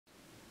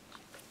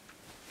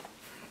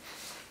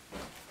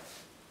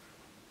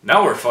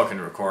Now we're fucking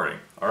recording.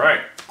 Alright,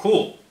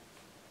 cool.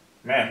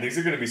 Man, these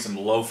are gonna be some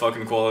low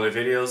fucking quality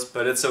videos,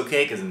 but it's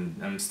okay because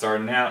I'm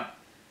starting out.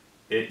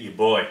 Your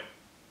boy.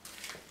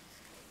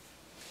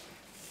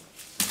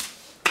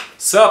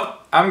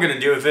 Sup, I'm gonna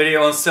do a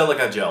video on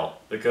silica gel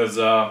because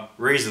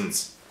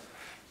reasons.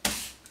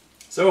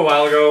 So a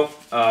while ago,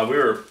 we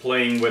were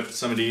playing with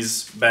some of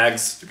these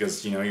bags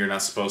because you know you're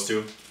not supposed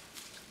to.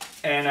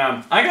 And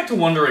I got to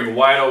wondering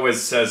why it always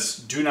says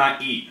do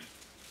not eat.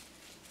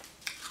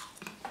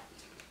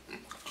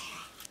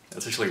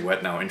 That's actually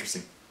wet now,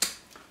 interesting.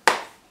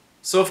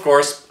 So of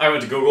course, I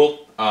went to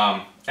Google,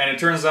 and it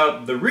turns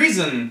out the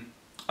reason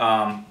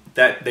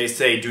that they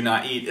say do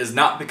not eat is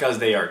not because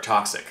they are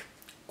toxic.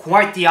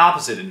 Quite the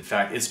opposite, in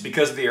fact. It's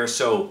because they are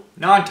so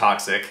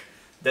non-toxic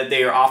that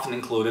they are often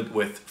included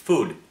with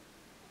food.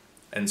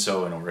 And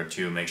so in order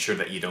to make sure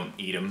that you don't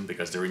eat them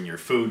because they're in your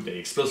food, they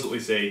explicitly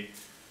say,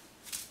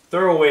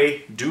 throw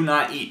away, do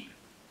not eat.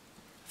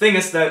 Thing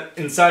is that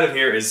inside of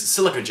here is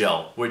silica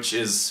gel, which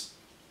is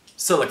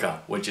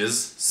silica, which is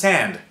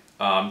sand.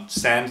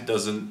 Sand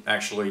doesn't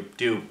actually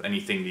do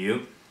anything to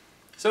you,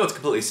 so it's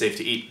completely safe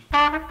to eat.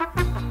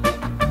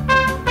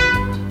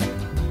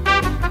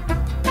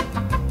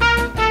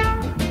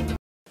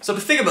 So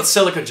the thing about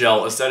silica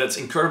gel is that it's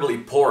incredibly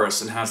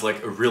porous and has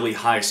like a really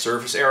high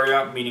surface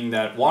area, meaning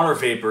that water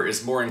vapor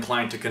is more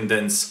inclined to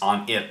condense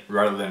on it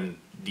rather than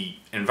the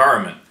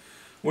environment,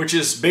 which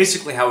is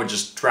basically how it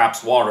just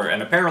traps water,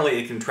 and apparently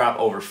it can trap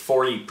over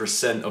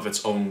 40% of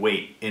its own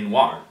weight in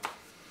water.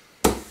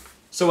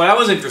 So what I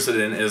was interested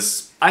in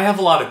is, I have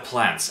a lot of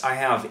plants. I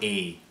have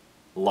a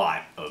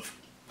lot of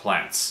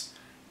plants,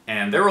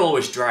 and they're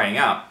always drying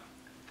out.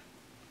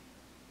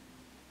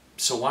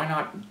 So why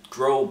not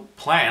grow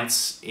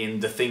plants in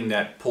the thing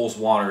that pulls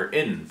water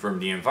in from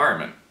the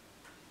environment?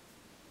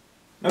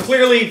 Now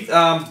clearly,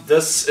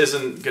 this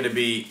isn't going to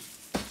be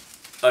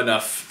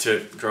enough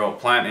to grow a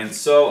plant in,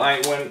 so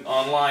I went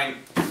online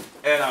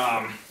and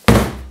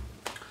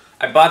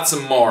I bought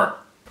some more.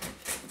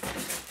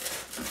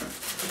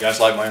 You guys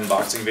like my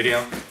unboxing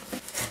video?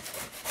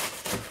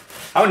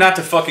 How not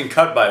to fucking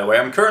cut, by the way.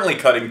 I'm currently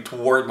cutting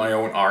toward my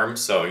own arm,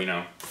 so, you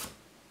know,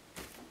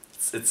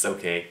 it's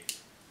okay.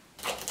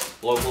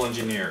 Local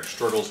engineer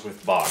struggles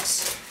with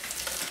box.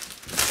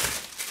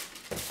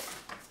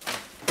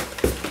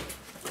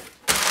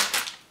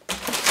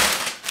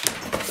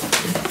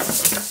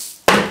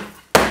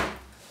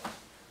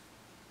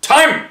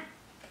 Time!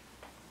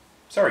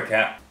 Sorry,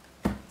 cat.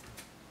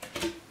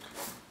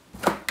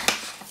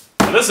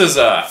 This is,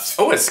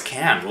 oh, it's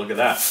canned, look at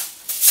that.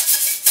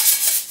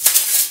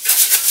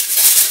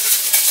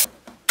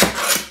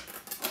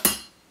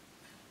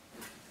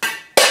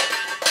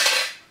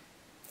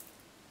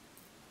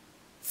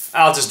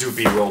 I'll just do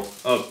B-roll.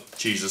 Oh,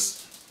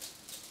 Jesus.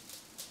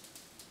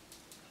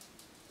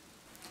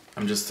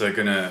 I'm just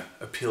gonna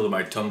appeal to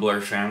my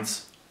Tumblr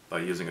fans by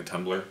using a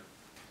tumbler.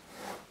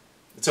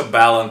 It's a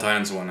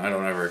Ballantine's one. I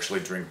don't ever actually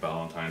drink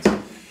Ballantine's.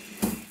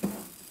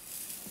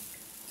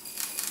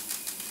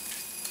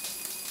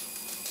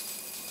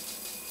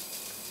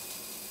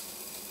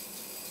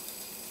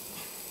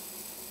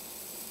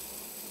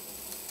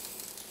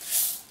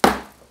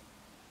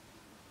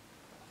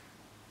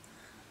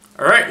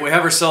 Alright, we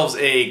have ourselves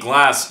a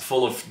glass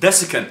full of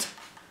desiccant.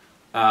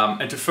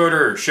 And to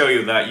further show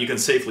you that you can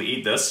safely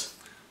eat this,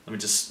 let me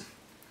just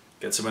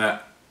get some of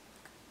that.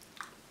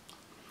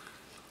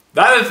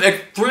 That is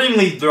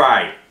extremely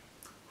dry.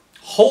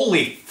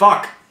 Holy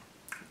fuck.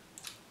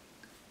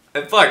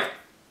 It's like,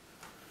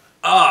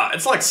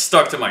 it's like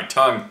stuck to my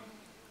tongue.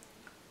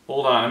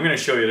 Hold on, I'm gonna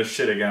show you this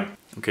shit again.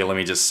 Okay, let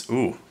me just,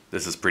 ooh,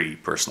 this is pretty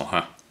personal,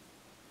 huh?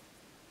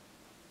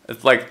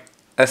 It's like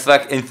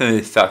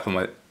instantly stuck to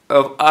my,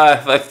 oh,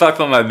 I stuck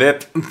on my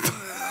lip.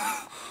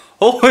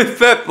 Holy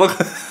shit, look.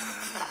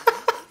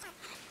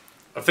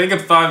 I think I'm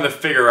starting to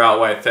figure out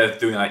why it says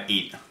do not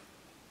eat.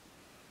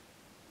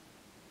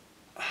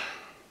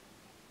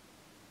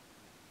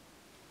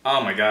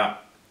 Oh my god.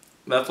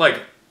 That's like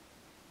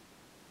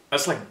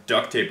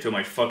duct tape to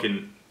my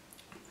fucking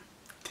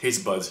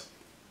taste buds.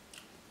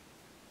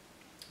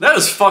 That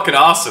is fucking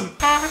awesome.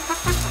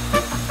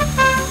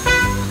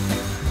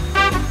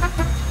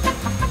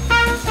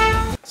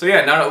 So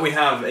yeah, now that we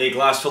have a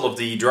glass full of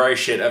the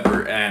driest shit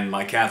ever and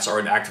my cats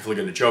aren't actively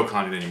going to choke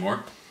on it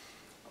anymore,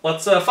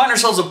 let's find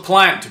ourselves a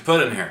plant to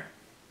put in here.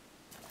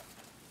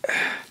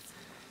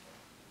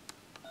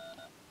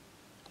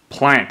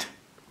 Plant.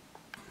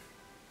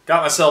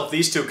 Got myself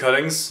these two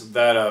cuttings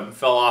that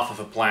fell off of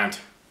a plant.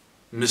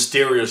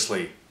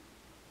 Mysteriously.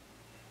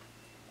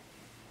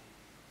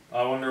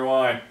 I wonder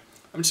why.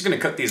 I'm just going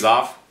to cut these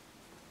off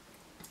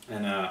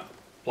and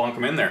plonk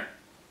them in there.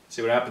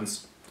 See what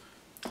happens.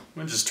 I'm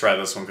going to just try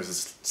this one because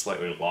it's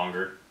slightly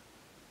longer.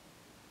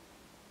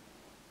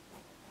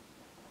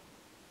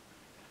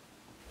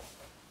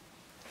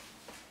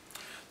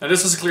 Now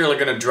this is clearly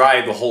going to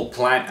dry the whole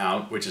plant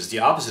out, which is the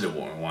opposite of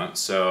what we want,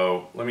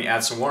 so let me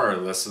add some water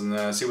to this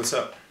and see what's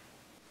up.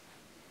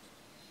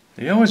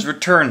 They always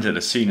return to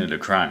the scene of the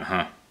crime,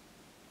 huh?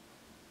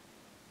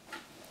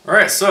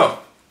 Alright, so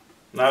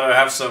Now that I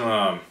have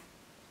some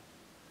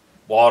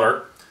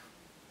water,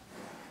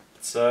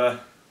 let's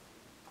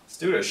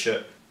do this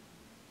shit.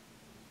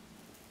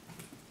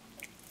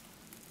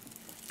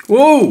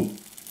 Whoa!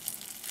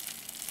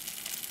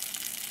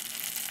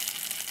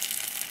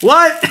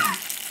 What?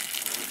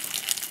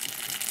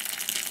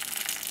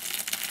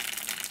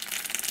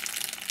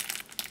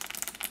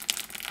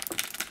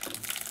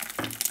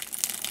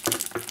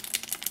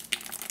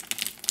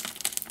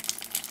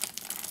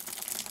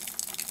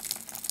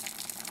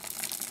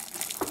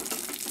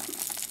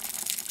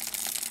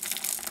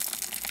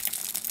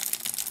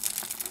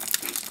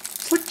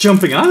 It's like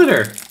jumping out of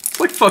there. It's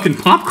like fucking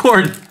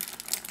popcorn.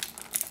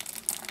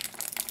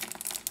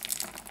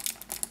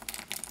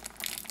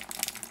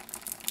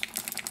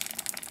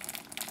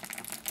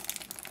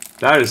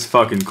 That is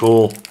fucking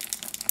cool.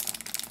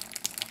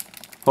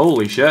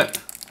 Holy shit.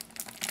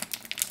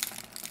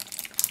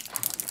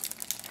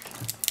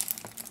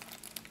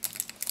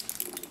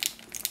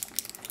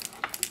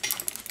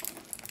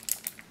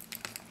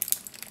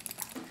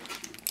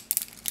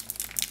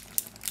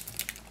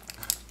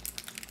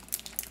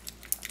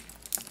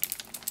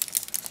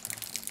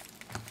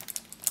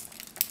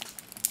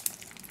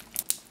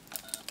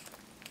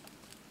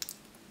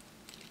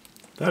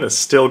 That is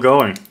still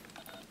going.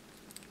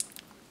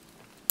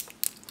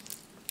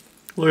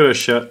 Look at this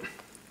shit.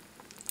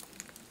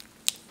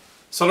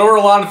 So there were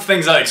a lot of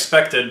things I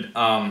expected.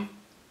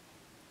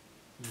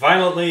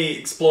 Violently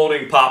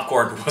exploding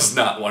popcorn was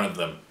not one of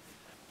them.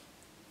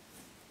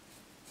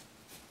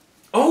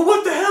 Oh,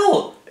 what the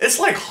hell? It's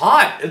like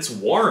hot. It's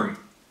warm.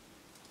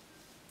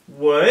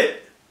 What?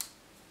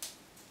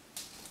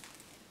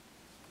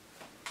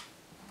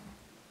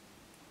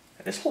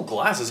 This whole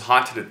glass is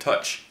hot to the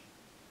touch.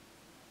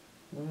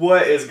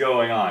 What is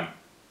going on?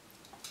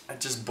 I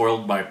just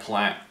boiled my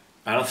plant.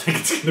 I don't think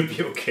it's gonna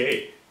be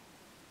okay.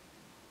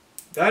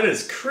 That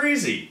is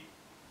crazy.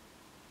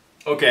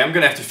 Okay, I'm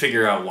gonna have to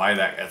figure out why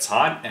that gets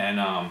hot,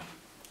 and I'm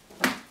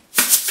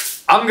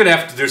gonna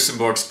have to do some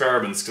more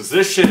experiments, because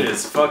this shit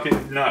is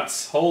fucking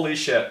nuts. Holy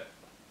shit.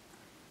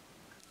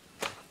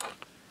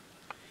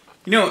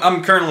 You know,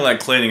 I'm currently like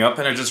cleaning up,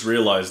 and I just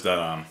realized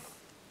that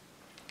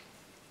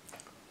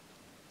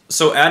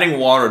so adding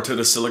water to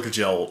the silica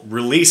gel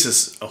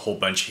releases a whole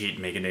bunch of heat,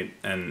 making it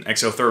an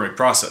exothermic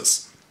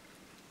process.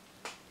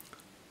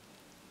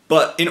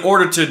 But in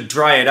order to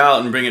dry it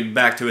out and bring it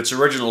back to its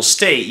original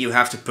state, you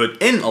have to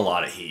put in a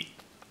lot of heat,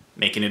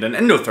 making it an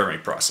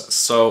endothermic process.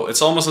 So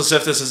it's almost as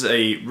if this is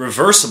a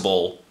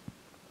reversible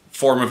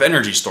form of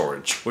energy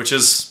storage, which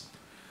is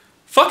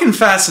fucking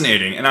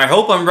fascinating, and I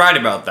hope I'm right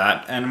about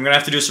that, and I'm gonna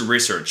have to do some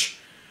research.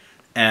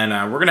 And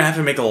we're gonna have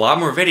to make a lot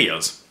more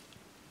videos.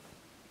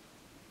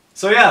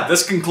 So yeah,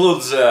 this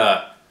concludes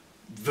the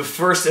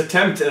first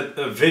attempt at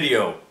a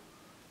video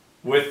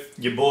with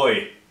your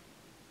boy.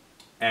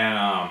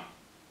 And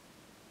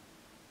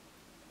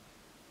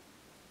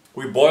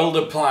we boiled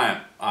a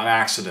plant on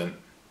accident,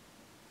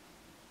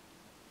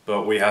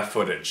 but we have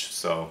footage,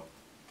 so.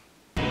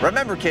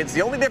 Remember, kids,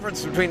 the only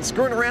difference between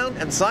screwing around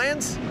and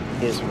science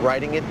is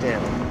writing it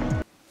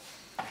down.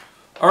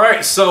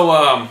 Alright,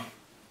 so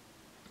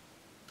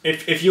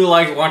if you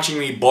like watching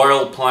me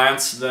boil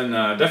plants, then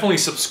definitely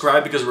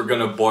subscribe, because we're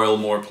gonna boil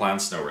more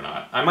plants. No, we're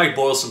not. I might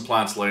boil some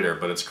plants later,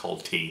 but it's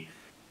called tea.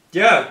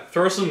 Yeah,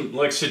 throw some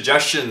like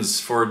suggestions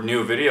for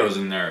new videos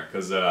in there,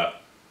 because I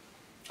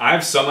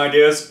have some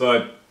ideas,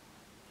 but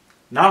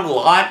not a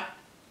lot,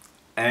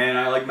 and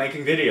I like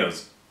making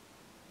videos.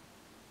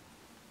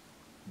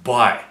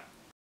 Bye.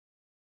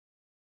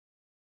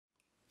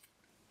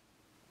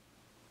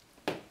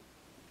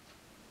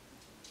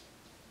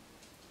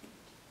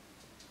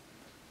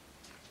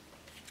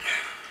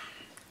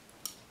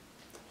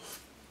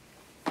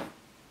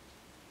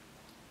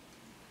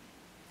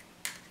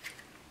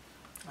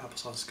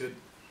 Applesauce is good.